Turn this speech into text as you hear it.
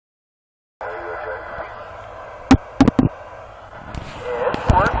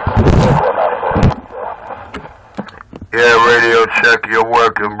Yeah, radio check, you're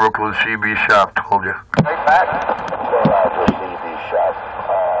working. Brooklyn CB shop, told you. Right back. CB shop.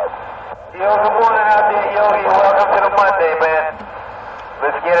 Yo, good morning out there, Yogi. Welcome to the Monday, man.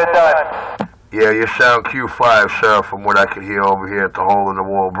 Let's get it done. Yeah, you sound Q5, sir, from what I can hear over here at the Hole in the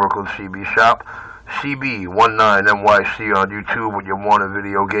Wall Brooklyn CB shop. Cb19nyc on YouTube with your morning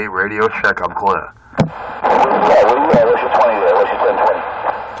video gate. Radio check, I'm clear. Where you at? What's your 20 there? What's your 1020?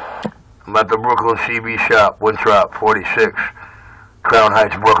 I'm at the Brooklyn CB shop, Winthrop 46, Crown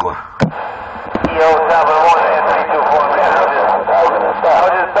Heights, Brooklyn. Yo, top of the morning, 324, man. I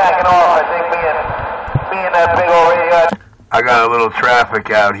was just backing off. I think me and that big old radio. I got a little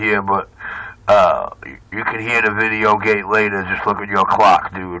traffic out here, but you can hear the video gate later. Just look at your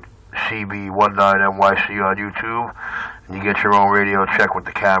clock, dude. Cb19nyc on YouTube, and you get your own radio check with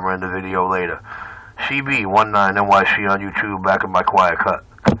the camera and the video later. Cb19nyc on YouTube, back in my quiet cut.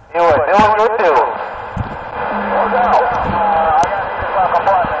 You were doing good too. Hold out. I got to need to talk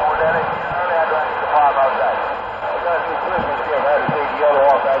apartment with that. Early I need to park outside. I got to do Christmas gift. I had to take the other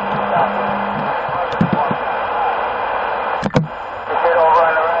off. I had to stop it. Is it over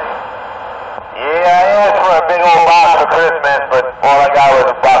and already? Yeah, I asked for a big old box for Christmas, but all I got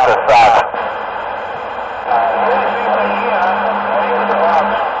was a box of socks.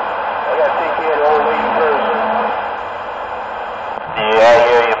 Yeah, I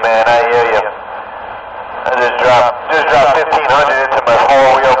hear you, man. I hear you. I just dropped 1,500 into my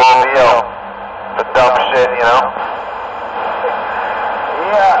 4-wheel mobile. The dumb shit, you know.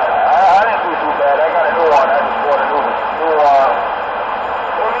 Yeah, I didn't do too bad. I got a new one. I just bought a new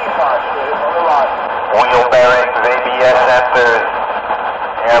Nissan shit on the lot. Wheel bearings, ABS sensors,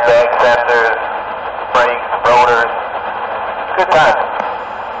 airbag sensors, brakes, rotors. Good time.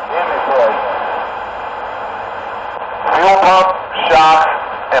 Inventory. Fuel pump, shocks,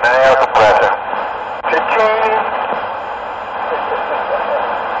 and an air compressor. Cha-ching!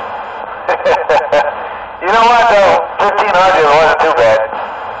 You know what though? 1,500 wasn't too bad.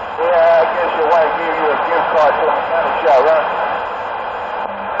 Yeah, I guess your wife gave you a gift card to a mechanic shop, right?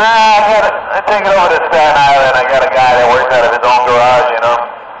 Nah, I take it over to Staten Island. I got a guy that works out of his own garage, you know.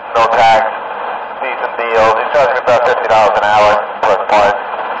 No tax, decent deals. He's charging me about $50 an hour plus parts.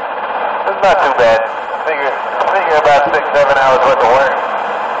 It's not too bad. Figure about 6-7 hours worth of work.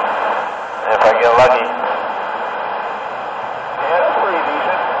 If I get lucky. Yeah, that's pretty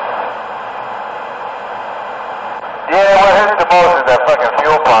decent. Yeah, what hurts the most is that fucking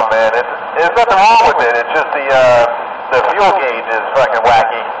fuel pump, man. There's nothing wrong with it. It's just the fuel gauge is fucking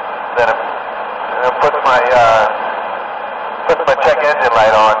wacky. Then it puts my check engine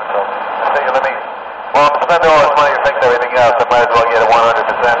light on. So I figure I'm spending all this money to fix everything else. I might as well get it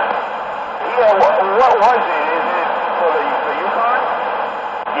 100%. Yeah, what was it? Is it for the Yukon?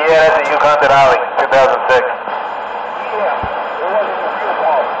 Yeah, that's a Yukon Denali, 2006. Yeah, it wasn't a fuel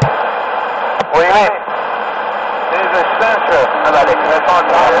pump. What do you mean? There's a sensor that's on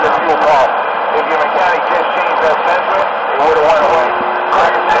top of the fuel pump. If your mechanic just changed that sensor, it would have went away.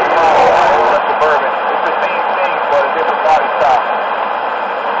 That's Suburban. It's the same thing, but a different body style.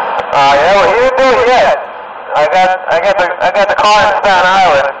 Yeah, well, he didn't do it yet. I got the car in Staten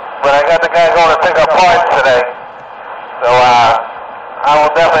Island, but I got the guy going to pick up parts today. So I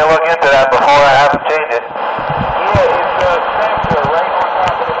will definitely look into that before I have to change it. Yeah, it's a sensor right on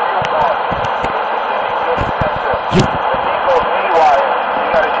top of the fuel pump. It's a sensor. The thing goes haywire. You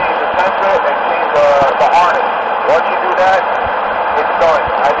got to change the sensor and change the harness. Once you do that, it's done.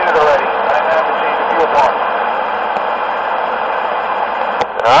 I did it already. I didn't have to change the fuel pump.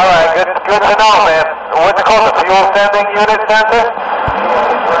 Alright, good to know, man. What's it called, the fuel sending unit sensor? Yeah,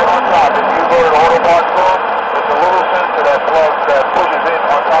 it's right on top. If you go to the auto parts store, there's a little sensor that pushes in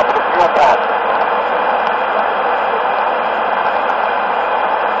on top of the fuel pump.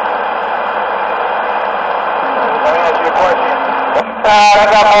 Let me ask you a question. I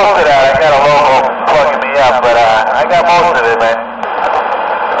got most of that. I got a logo plugging me up, but I got most of it, man.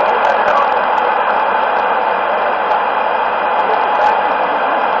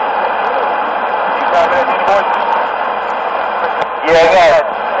 Yeah, I got it.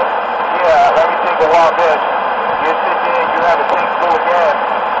 Yeah, let me take a wild guess. You sit there and you have a tank full of gas,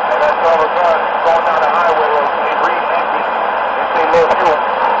 and that's all of a sudden going down the highway and it reads empty. It say low fuel.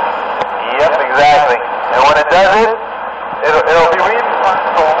 Yep, exactly. And when it does it, it'll be reading fine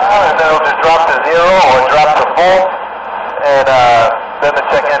for a while, and then it'll just drop to 0 or drop to full, and then the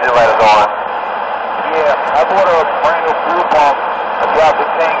check engine light is on. Yeah, I bought a brand new fuel pump. I dropped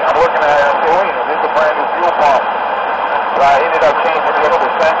the tank. I'm looking at it. I said, wait, this is a brand new fuel pump. So I ended up changing the little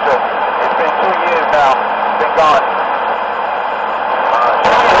sensor. It's been 2 years now. It's been gone.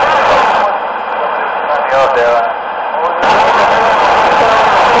 Somebody's out there.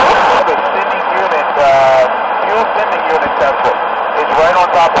 right on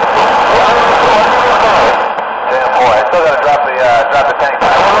top of it. 10-4. I still got to drop the tank.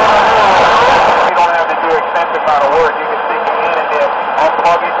 You don't have to do extensive amount of work. You can stick it in and then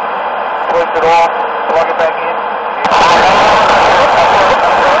unplug it, twist it off, plug it back in.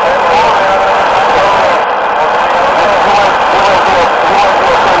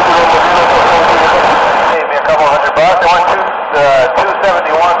 Save me a couple $100. I want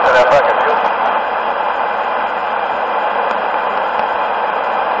 $271 for that fucking fuel.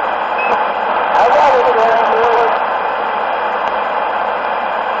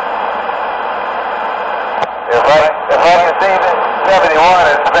 If I can save it 71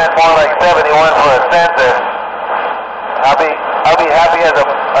 and spend more like 71 for a sensor, I'll be happy as a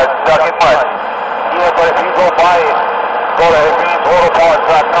duck in mud. Yeah, but if you go buy it, go to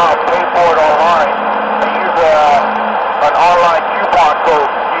advancedautoparts.com, pay for it online, and use an online coupon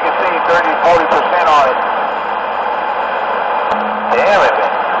code, you can save 30-40% on it. Damn it,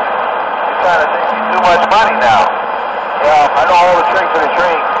 man. You're trying to save me too much money now. Yeah, I know all the tricks of the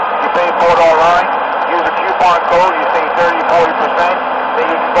trade. You pay for it online, use a coupon code, you save 30-40%, then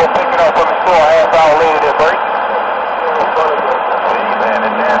you can go pick it up from the store a half hour later to break. See, man,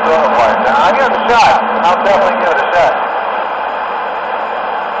 it's hands on the part. Now, I'll give it a shot. I'll definitely give it a shot.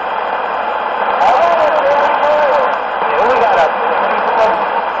 Yeah, we got a...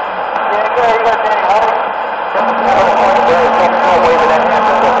 Yeah, you got Danny Hall. Waving that hand.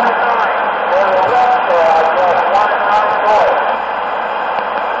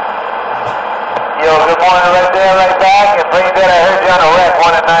 Yo, good morning right there, right back. And bring that, I heard you on the rec,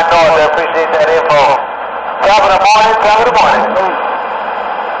 1 at 9 North. I appreciate that info. Top of the morning, top of the morning.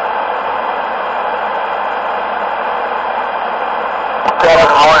 Top of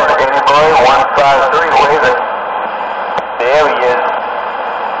the morning, Danny Boy, 153, waving. There he is.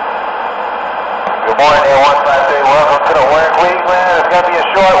 Good morning there, 153. Welcome to the work week, man. It's going to be a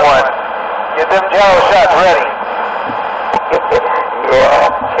short one. Get them jello shots ready.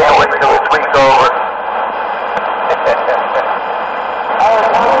 Yeah, can't wait till this week's over.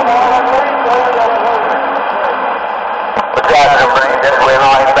 What's happening, Brain? Just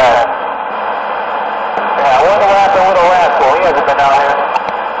waiting like that. Yeah, I wonder what happened with the rascal. He hasn't been out here.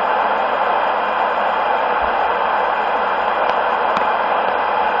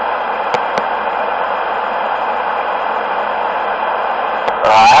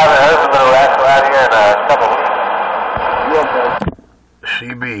 I haven't heard from the rascal out here in a couple of weeks.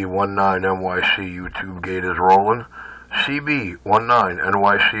 Cb19nyc YouTube gate is rolling.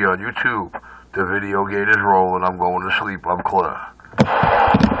 Cb19nyc on YouTube. The video gate is rolling. I'm going to sleep. I'm clear. What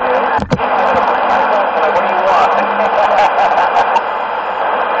do you want?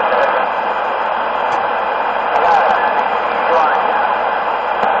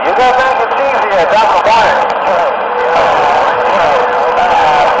 You got mac and cheese here. Top of the morning.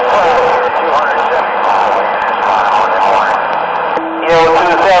 Yo,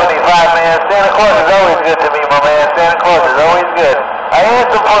 275, man. Santa Claus is always good to me, my man. Santa Claus is always good. I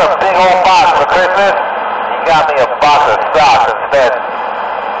asked him for a big old box for Christmas. He got me a box of socks instead.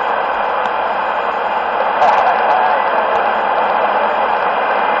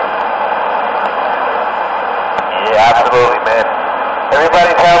 Yeah, absolutely, man.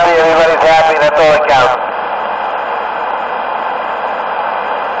 Everybody's healthy, everybody's happy, that's all that counts.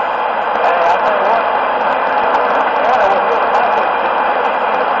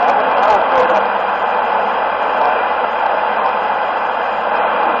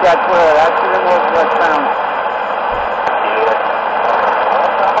 That's where the accident was found.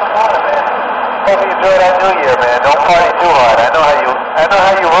 Hope you enjoy that New Year, man. Don't party too hard. I know how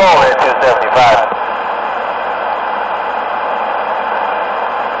you roll at 275.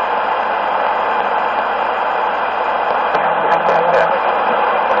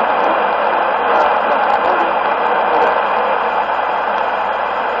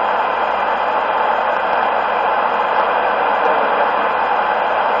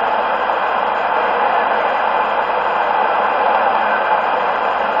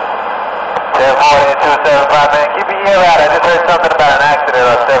 Man, keep your ear out. I just heard something about an accident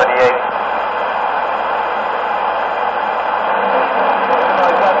on 78.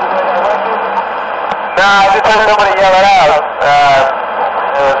 Nah, I just heard somebody yell it out.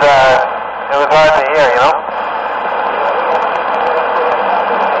 It was hard to hear, you know?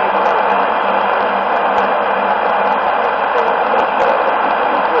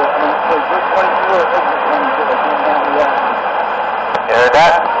 You heard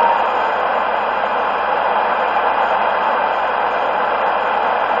that?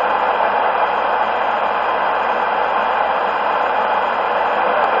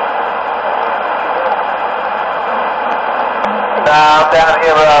 I'm down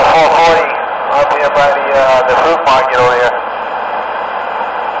here 440 up here by the fruit market over here.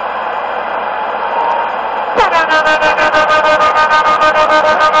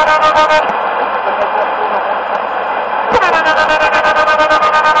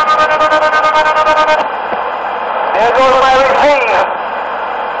 There goes my receive.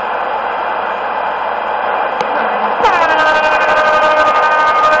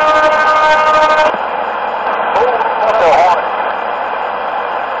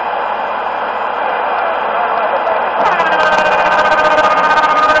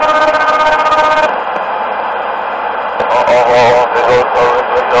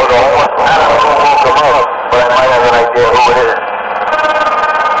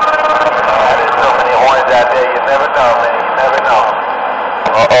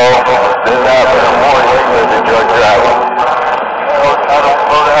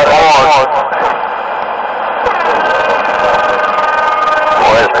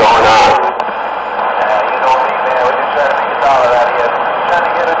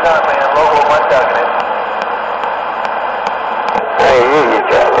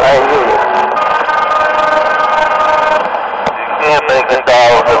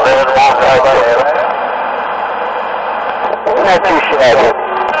 Not too shabby.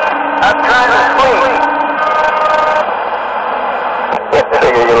 I'm trying to sleep. I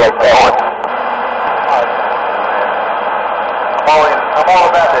figure you like that one. I'm all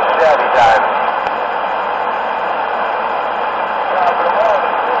about this shabby time.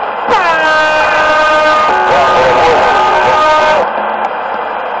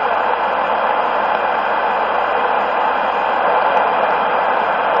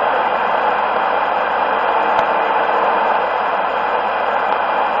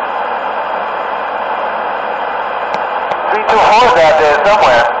 Out there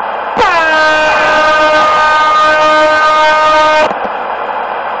somewhere.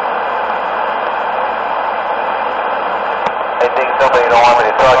 I think somebody don't want me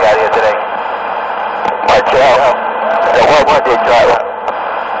to talk out here today. Watch out. What they try?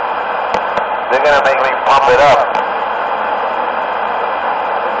 They're gonna make me pump it up.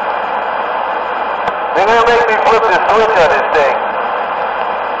 They're gonna make me flip the switch on this thing.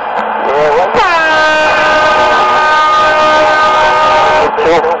 Yeah, what?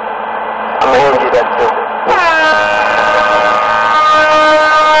 I'm gonna hand you that too.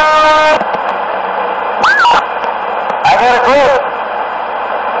 I got a grip.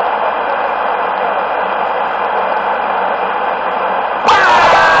 I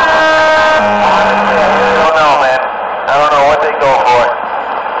don't know, man. I don't know what they go for.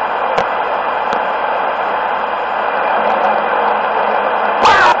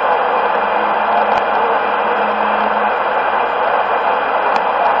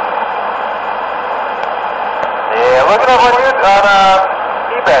 Look it up on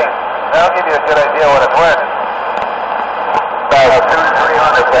eBay. That'll give you a good idea what it's worth. About 200 to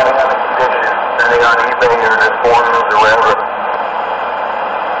 300, depending on the condition, depending on eBay or the forums or wherever.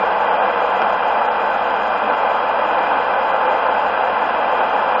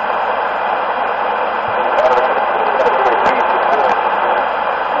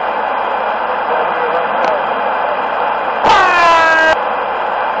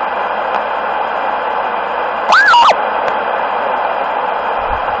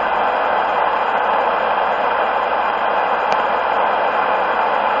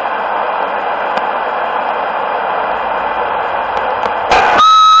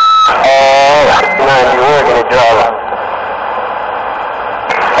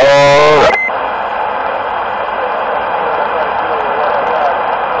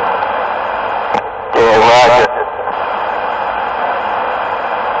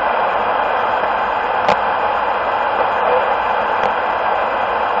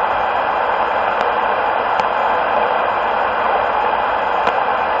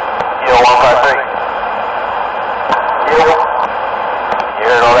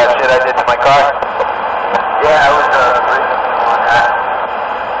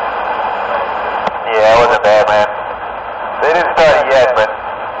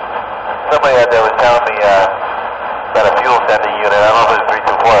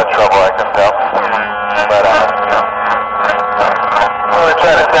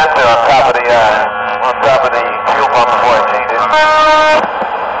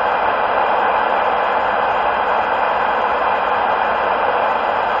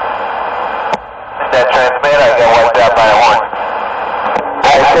 That transmitter, I got wiped out by a horn.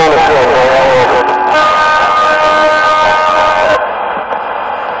 I can't see it.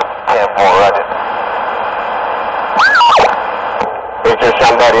 Damn, more rugged. It's just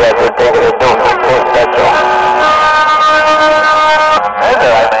somebody out there thinking they're doing good things, that's all.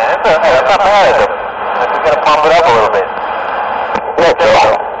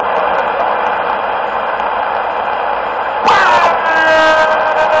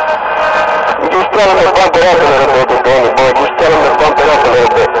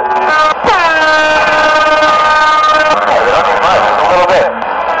 little bit. A little bit.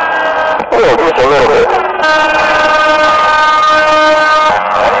 Yeah, just a little bit.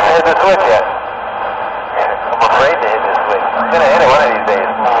 I didn't hit the switch yet. I'm afraid to hit this switch. I'm going to hit it one of these days.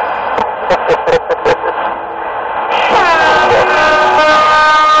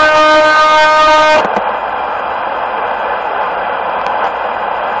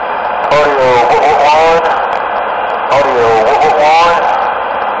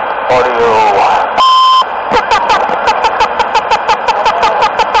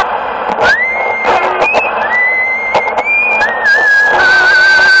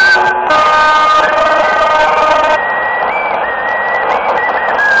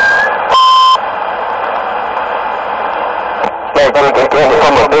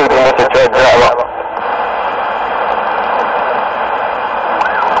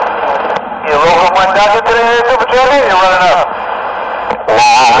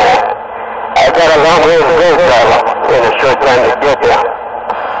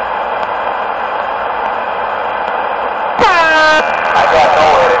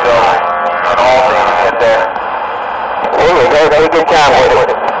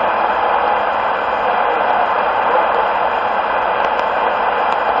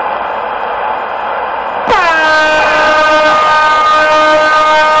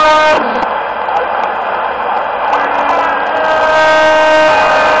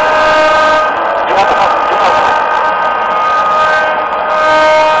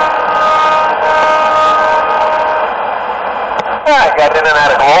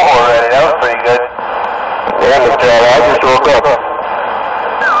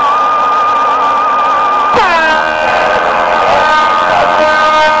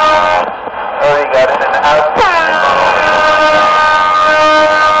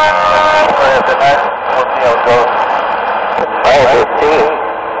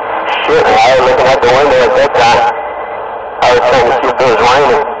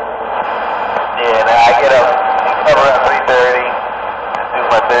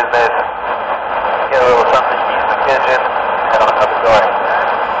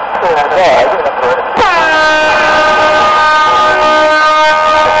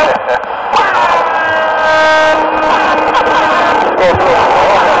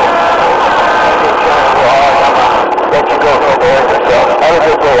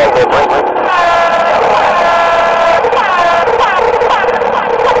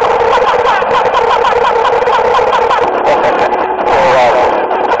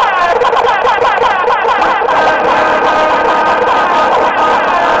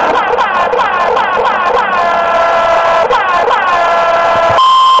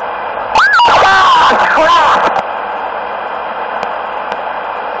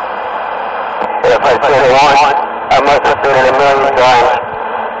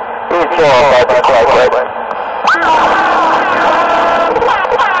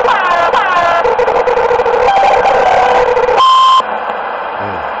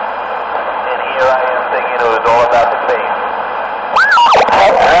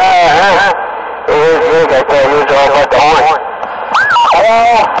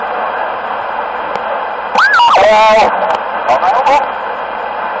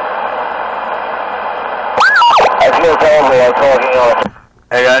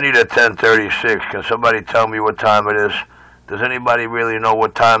 Hey, I need a 10:36. Can somebody tell me what time it is? Does anybody really know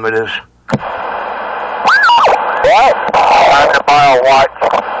what time it is? What? Time to buy a watch.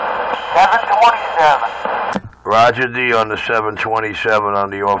 727. Roger D on the 727 on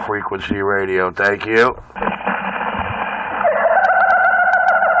the off-frequency radio. Thank you.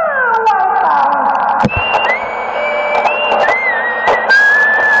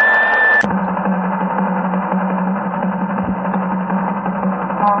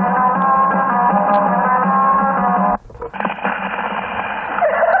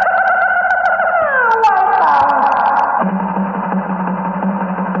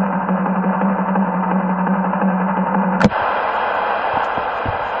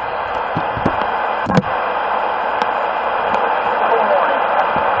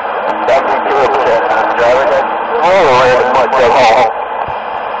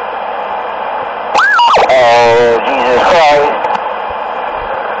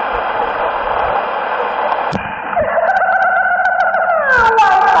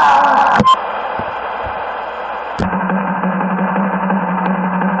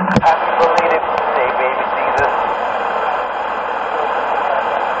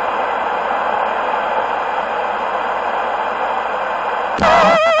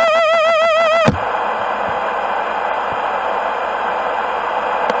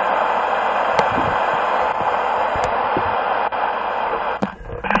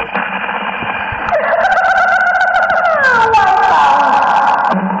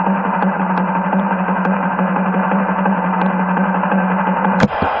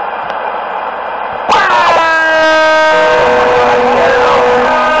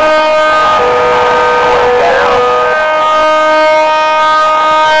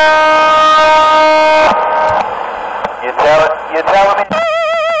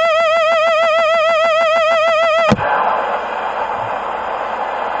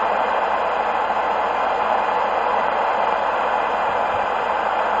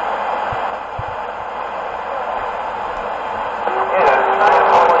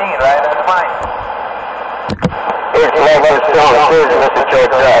 is, Mr.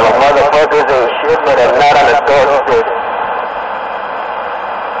 Truck Driver. Motherfuckers ain't shit, but they're not on the doorstep.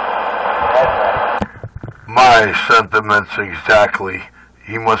 My sentiments exactly.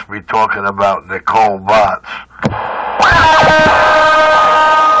 He must be talking about Nicole Bots.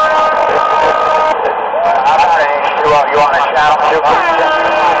 I'm not an issue. You want a channel?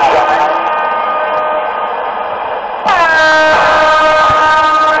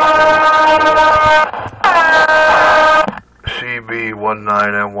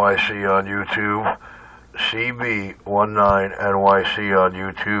 Cb19nyc on YouTube. Cb19nyc on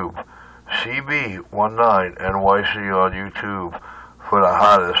YouTube. Cb19nyc on YouTube for the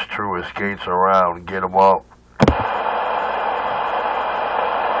hottest, truest gates around. Get 'em up.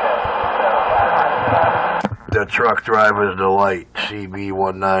 The Truck Driver's Delight.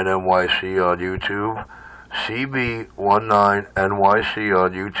 Cb19nyc on YouTube. Cb19nyc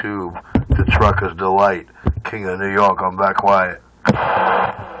on YouTube. The Trucker's Delight. King of New York. I'm back quiet.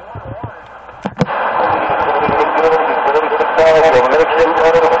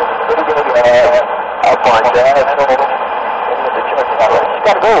 I'll find that. You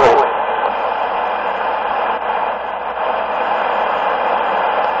gotta go with it.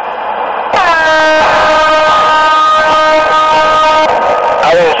 I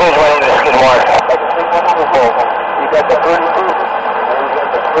didn't change my name to Skid Mark. You got the pretty proof.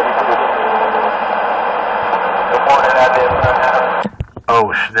 Good morning, I did.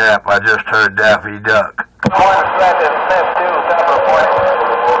 Oh snap, I just heard Daffy Duck. I want to slap this Smith too, top reporting.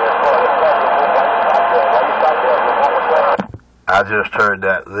 I just heard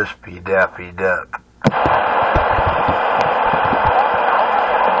that lispy Daffy Duck.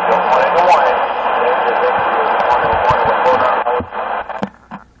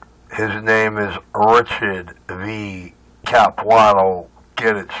 His name is Richard V. Capuano.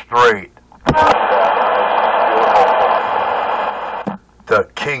 Get it straight. The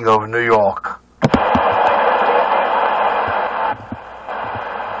King of New York.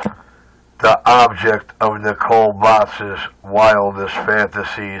 The object of Nicole Botz's wildest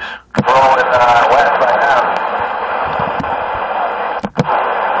fantasies. Rolling west right now.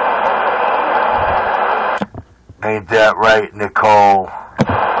 Ain't that right, Nicole?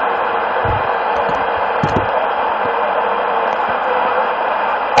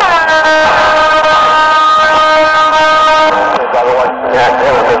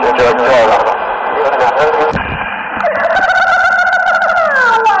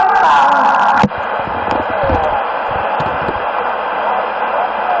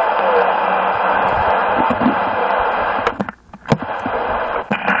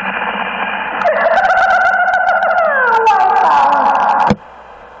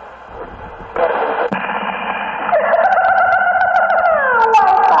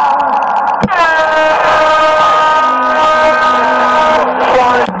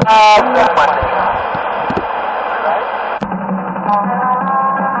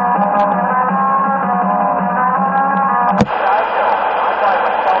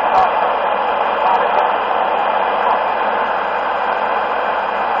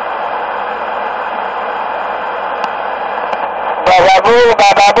 Ba-ba-boo,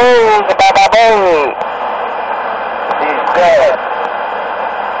 ba-ba-boo, ba-ba-boo. He's dead.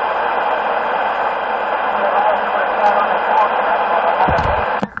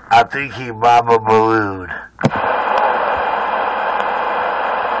 I think he Baba Balooed.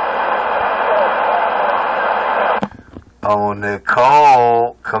 Oh,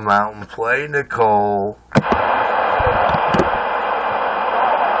 Nicole, come out and play, Nicole.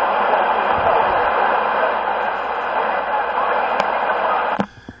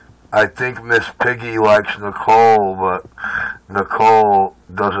 I think Miss Piggy likes Nicole, but Nicole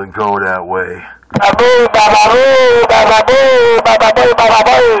doesn't go that way. Ba-boo, ba-ba-boo, ba-ba-boo, ba-ba-boo,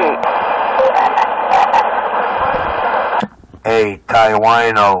 ba-ba-boo. Hey,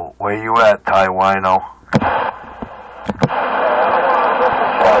 Taiwano, where you at, Taiwano?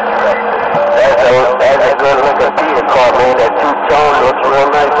 That's a good looking Peter car, man. That two-tone looks real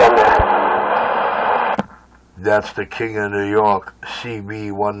nice on there. That's the King of New York,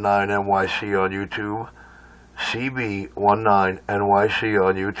 Cb19nyc on YouTube. Cb19nyc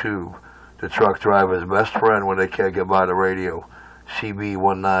on YouTube. The truck driver's best friend when they can't get by the radio.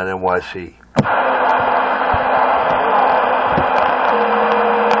 Cb19nyc.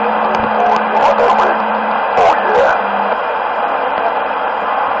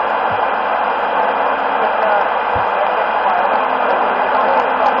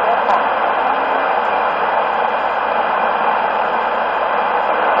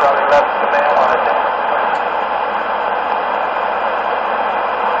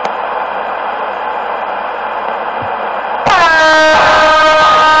 Ah!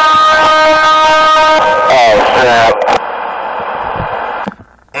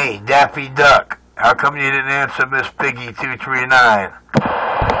 Daffy Duck, how come you didn't answer Miss Piggy 239?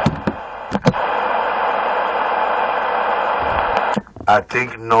 I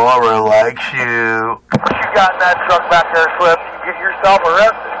think Nora likes you. What you got in that truck back there, Swift? You get yourself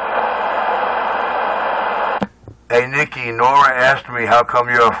arrested. Hey, Nikki, Nora asked me how come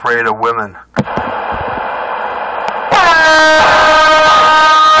you're afraid of women. He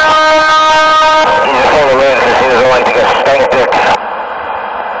just told the witnesses he doesn't like to get stank dick.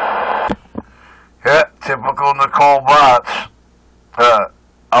 Yeah, typical Nicole Bots. I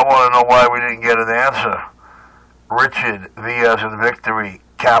want to know why we didn't get an answer. Richard, V as in victory.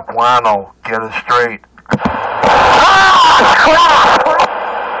 Capuano, get it straight.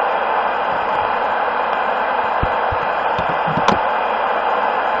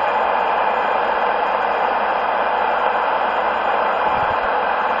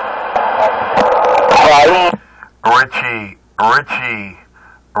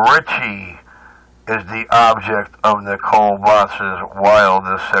 Richie is the object of Nicole Bots'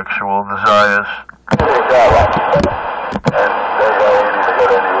 wildest sexual desires. And we need to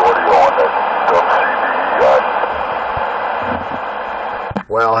get any audio on that CB guy.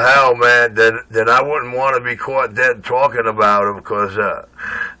 Well, hell, man, then I wouldn't want to be caught dead talking about him, because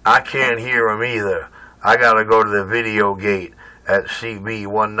I can't hear him either. I got to go to the video gate at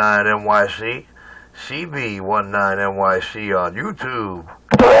Cb19nyc. Cb19nyc on YouTube.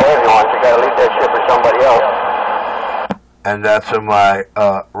 You gotta leave that shit for somebody else. And that's in my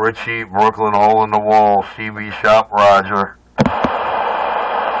Richie Brooklyn Hole in the Wall CB Shop Roger.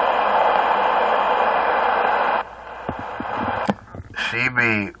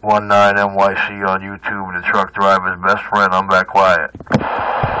 Cb19nyc on YouTube, the truck driver's best friend. I'm back quiet.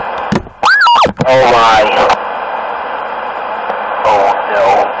 Oh my. Oh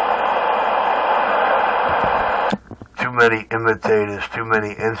no. Too many imitators, too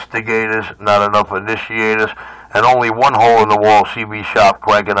many instigators, not enough initiators, and only one hole in the wall CB shop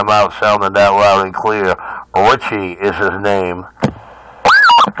cranking them out, sounding that loud and clear. Richie is his name.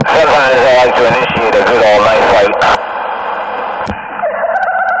 Sometimes I like to initiate a good all night fight.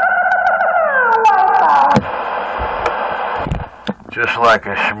 Just like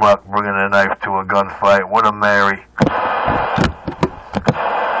a schmuck bringing a knife to a gunfight. What a Mary.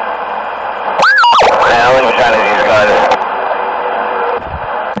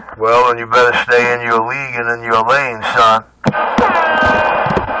 Well, then you better stay in your league and in your lane, son.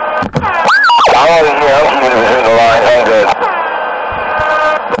 I'm keeping it between the lines. I'm good.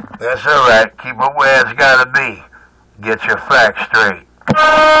 That's alright. Keep it where it's gotta be. Get your facts straight.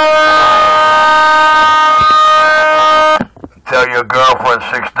 Tell your girlfriend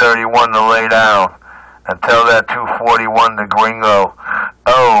 631 to lay down. And tell that 241 to Gringo,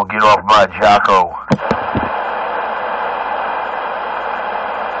 oh, get off my Jocko.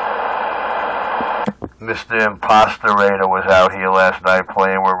 Mr. Imposterator was out here last night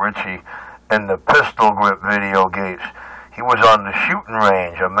playing with Richie in the pistol grip video gates. He was on the shooting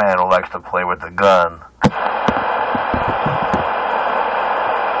range, a man who likes to play with the gun.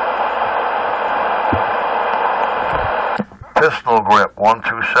 Pistol grip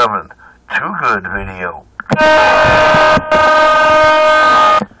 127. Too good video.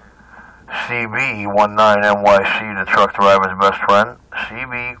 Cb19nyc, the truck driver's best friend.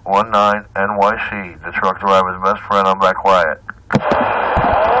 Cb19nyc, the truck driver's best friend. I'm back quiet.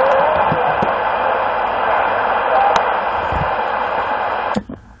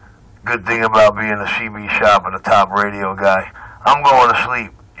 Good thing about being a CB shop and a top radio guy, I'm going to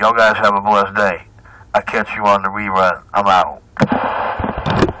sleep. Y'all guys have a blessed day. I catch you on the rerun. I'm out.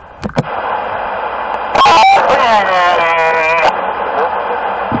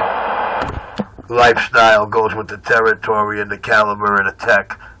 Lifestyle goes with the territory and the caliber of the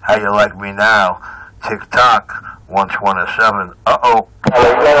tech. How you like me now? Tick-tock, 127. Uh-oh. You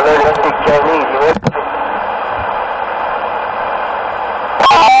gotta learn to speak Chinese, you know?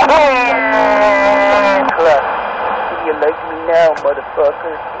 You like me now,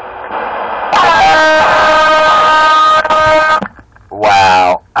 motherfucker.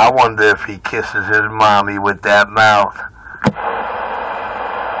 Wow, I wonder if he kisses his mommy with that mouth.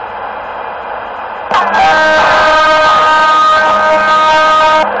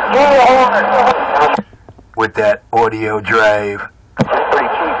 With that audio drive. Pretty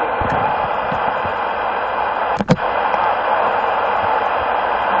cheap.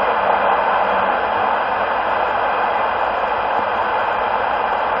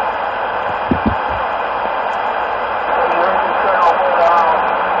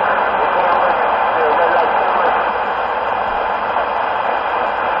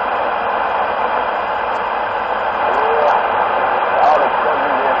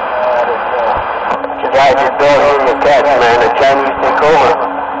 that, man. The Chinese take over.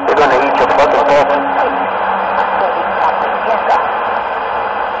 They're gonna eat your fucking butts.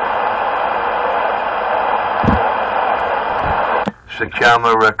 Se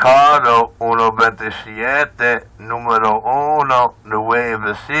chiama Riccardo 127, numero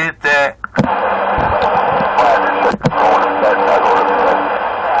 197.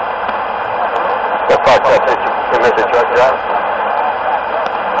 The fuck that is you miss a truck job?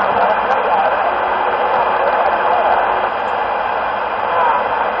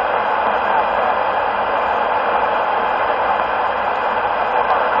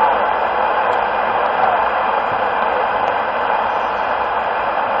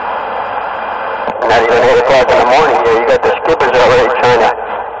 Not even 8 o'clock in the morning here. You got the skippers already trying to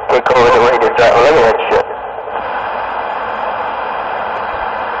take over the radio drive. Look at that shit.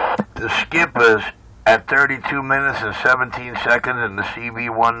 The skippers at 32 minutes and 17 seconds in the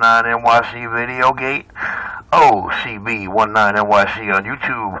Cb19nyc video gate. Oh, Cb19nyc on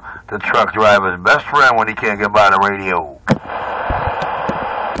YouTube, the truck driver's best friend when he can't get by the radio.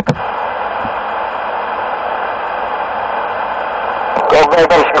 Go back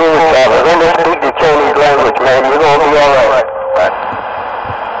to school, Travis. Learn to speak the Chinese language, man. You're gonna be alright.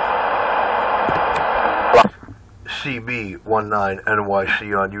 Cb19nyc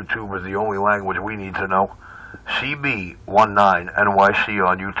on YouTube is the only language we need to know. Cb19nyc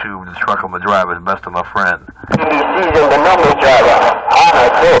on YouTube, the truck of my driver's best of my friend. PDC's in the number driver.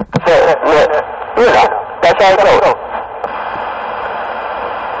 You know, that's how it goes.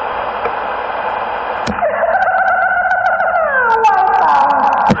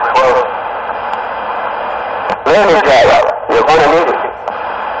 Number driver, you're gonna need it.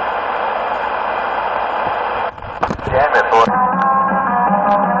 Damn it, boy.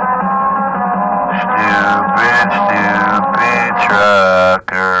 Stupid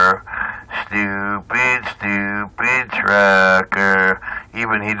trucker. Stupid trucker.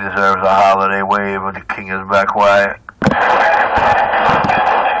 Even he deserves a holiday wave when the king is back quiet.